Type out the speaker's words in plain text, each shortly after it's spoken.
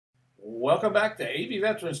Welcome back to AV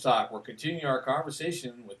Veterans Talk. We're continuing our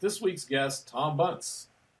conversation with this week's guest, Tom Bunce.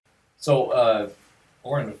 So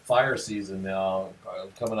we're in the fire season now,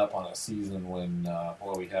 coming up on a season when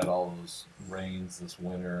we had all those rains this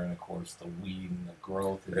winter, and of course the weed and the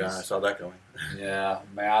growth is, Yeah, I saw that going.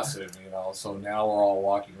 massive. So now we're all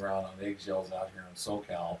walking around on eggshells out here in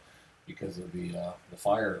SoCal because of the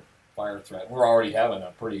fire threat. We're already having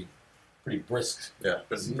a pretty brisk Been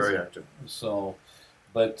season. very active. So.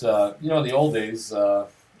 But, in the old days,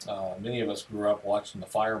 many of us grew up watching the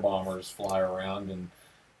fire bombers fly around, and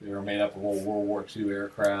they were made up of old World War II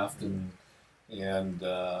aircraft, and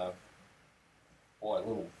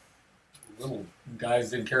little guys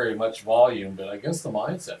didn't carry much volume, but I guess the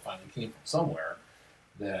mindset finally came from somewhere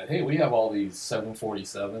that, hey, we have all these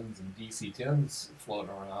 747s and DC-10s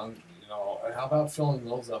floating around, how about filling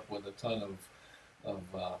those up with a ton of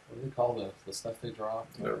what do they call the stuff they drop?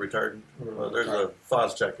 Retardant. Well, there's a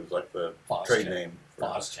Phos-Check is like the trade name.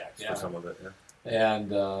 Phos-Check, for some of it, yeah.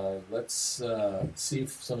 And let's see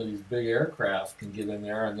if some of these big aircraft can get in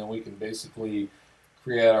there, and then we can basically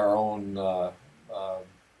create our own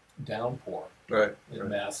downpour. Right.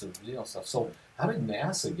 Massive stuff. So how did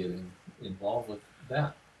NASA get involved with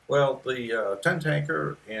that? Well, the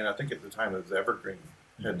 10-tanker, and I think at the time it was Evergreen,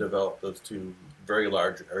 had developed those two very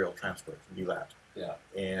large aerial transports, DLAT. Yeah.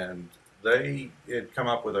 And they had come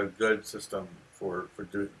up with a good system for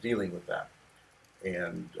dealing with that,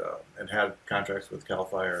 and had contracts with CAL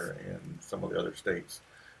FIRE and some of the other states.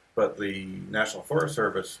 But the National Forest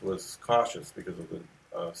Service was cautious because of the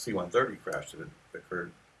C-130 crash that had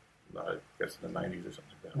occurred, I guess in the 90s or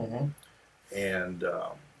something like that. Mm-hmm. And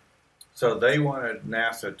so they wanted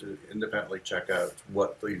NASA to independently check out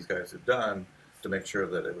what these guys had done to make sure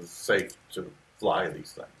that it was safe to fly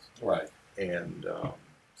these things. Right. And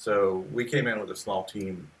so we came in with a small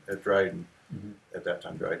team at Dryden, at that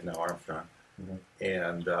time Dryden, now Armstrong,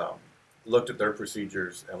 and looked at their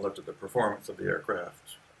procedures and looked at the performance of the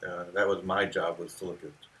aircraft. That was my job, was to look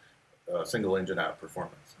at single engine out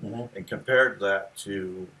performance, and compared that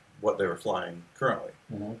to what they were flying currently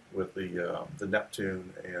with the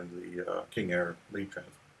Neptune and the King Air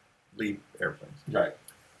lead airplanes. Right.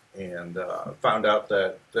 And found out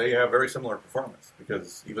that they have very similar performance,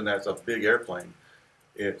 because even though it's a big airplane,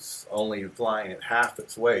 it's only flying at half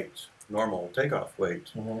its weight, normal takeoff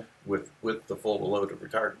weight, with the full load of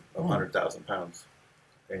retardant of 100,000 pounds.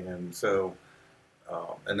 And so,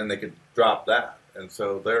 and then they could drop that. And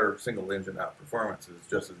so their single engine out performance is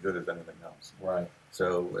just as good as anything else. Right.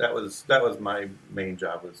 So that was my main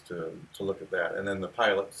job, was to look at that. And then the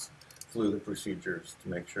pilots flew the procedures to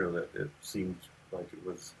make sure that it seemed like it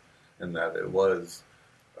was, and that it was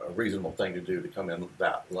a reasonable thing to do to come in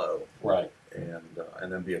that low, right, and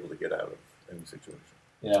then be able to get out of any situation.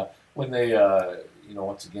 Yeah, when they,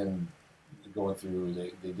 once again, going through,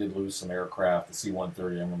 they did lose some aircraft. The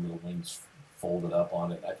C-130, I remember the wings folded up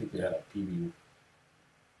on it. I think they had a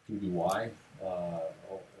PBY,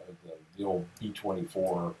 the old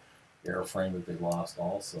B-24 airframe that they lost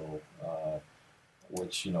also,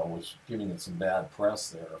 which was giving it some bad press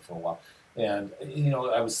there for a while. And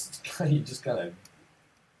I was you just kind of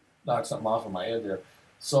knocked something off of my head there.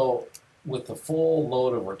 So with the full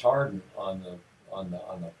load of retardant on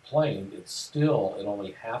the plane, it's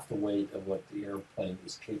only half the weight of what the airplane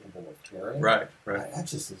is capable of carrying. Right. That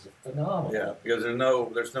just is phenomenal. Yeah, because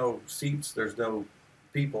there's no seats, there's no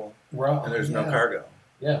people, right, and there's no cargo.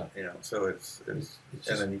 Yeah. So it's and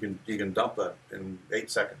then you can dump that in 8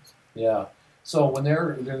 seconds. Yeah. So when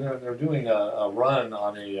they're doing a run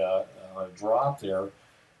on a drop there,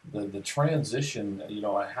 the transition,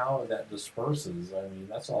 how that disperses, I mean,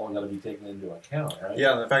 that's all got to be taken into account, right?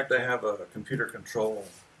 Yeah, and in fact, they have a computer control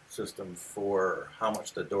system for how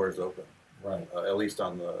much the doors open. Right. At least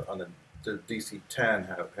on the DC-10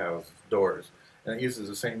 has doors, and it uses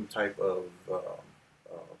the same type of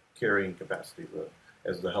carrying capacity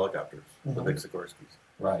as the helicopters, the big Sikorskis.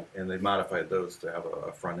 Right. And they modified those to have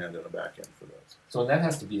a front end and a back end for those. So that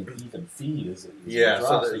has to be an even feed, is it? Yeah,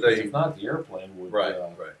 so if not, the airplane would... Right.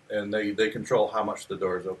 And they control how much the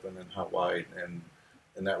doors open and how wide, and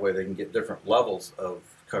that way they can get different levels of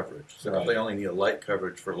coverage. So if they only need a light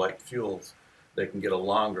coverage for light fuels, they can get a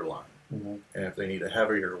longer line. And if they need a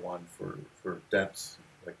heavier one for dense,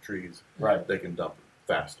 like trees, they can dump it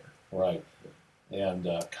faster. Right. And,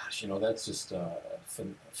 gosh, that's just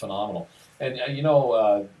phenomenal. And,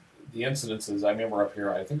 the incidences, I remember up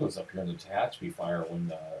here, I think it was up here in the Tehachapi fire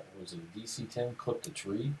when, was it a DC-10 clipped a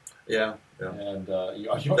tree? Yeah. And you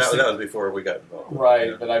That was before we got involved.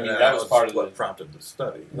 Right, but I mean, that was part of what prompted the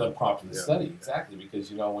study. That prompted the study, exactly,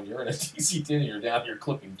 because, when you're in a DC-10 and you're down here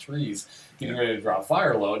clipping trees, getting ready to drop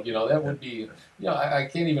fire load, that would be, I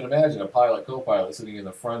can't even imagine a pilot, co-pilot sitting in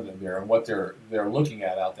the front of there and what they're looking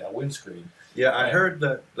at out that windscreen. Yeah, I heard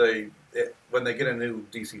that when they get a new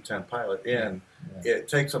DC-10 pilot in, it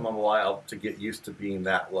takes them a while to get used to being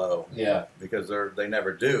that low. Yeah. Because they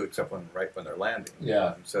never do, except right when they're landing.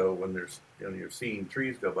 Yeah. And so when there's you're seeing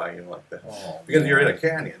trees go by you like that, because you're in a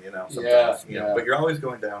canyon, sometimes, but you're always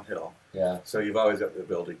going downhill. Yeah. So you've always got the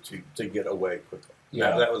ability to get away quickly.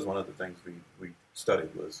 Yeah. That was one of the things we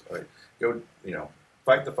studied was go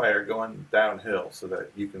fight the fire going downhill so that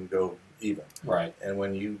you can go even. Right. And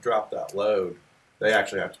when you drop that load, they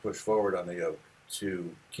actually have to push forward on the yoke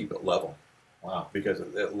to keep it level. Wow. Because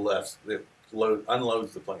it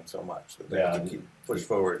unloads the plane so much that they have to push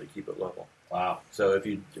forward to keep it level. Wow. So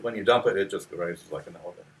when you dump it, it just rises like an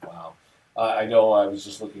elevator. Wow. I know I was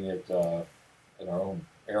just looking at our own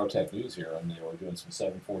Aerotech News here, and they were doing some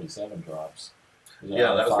 747 drops.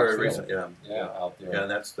 Yeah, that was very recent. Yeah. Out there. Yeah,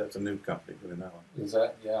 and that's a new company doing that one. Is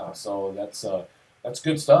that? Yeah. So that's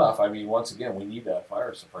good stuff. I mean, once again, we need that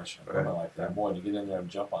fire suppression equipment like that. Boy, to get in there and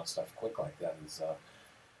jump on stuff quick like that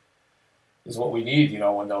is what we need.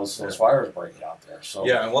 When those fires break out there. So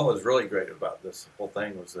yeah, and what was really great about this whole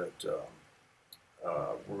thing was that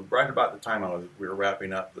right about the time we were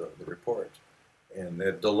wrapping up the report, and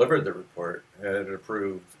they delivered the report, had it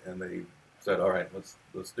approved, and they said, "All right,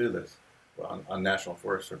 let's do this." On National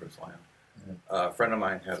Forest Service land. A friend of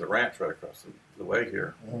mine has a ranch right across the way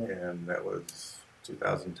here, and that was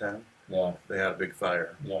 2010. Yeah. They had a big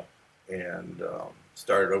fire. Yeah. And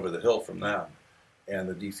started over the hill from them. And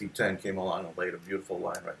the DC-10 came along and laid a beautiful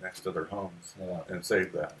line right next to their homes and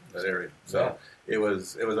saved that area. So it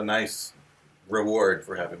was a nice reward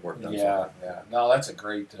for having worked on something. Yeah. No, that's a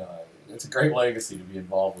great legacy to be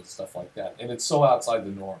involved with stuff like that, and it's so outside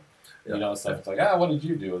the norm. Stuff. It's like, what did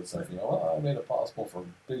you do? It's like, well, I made it possible for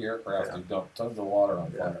big aircraft to dump tons of water on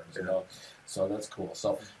fires. So that's cool.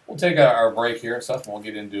 So we'll take our break here and stuff, and we'll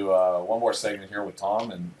get into one more segment here with Tom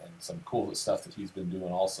and some cool stuff that he's been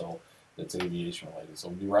doing also that's aviation related. So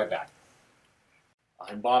we'll be right back.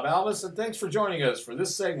 I'm Bob Alvis, and thanks for joining us for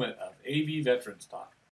this segment of AV Veterans Talk.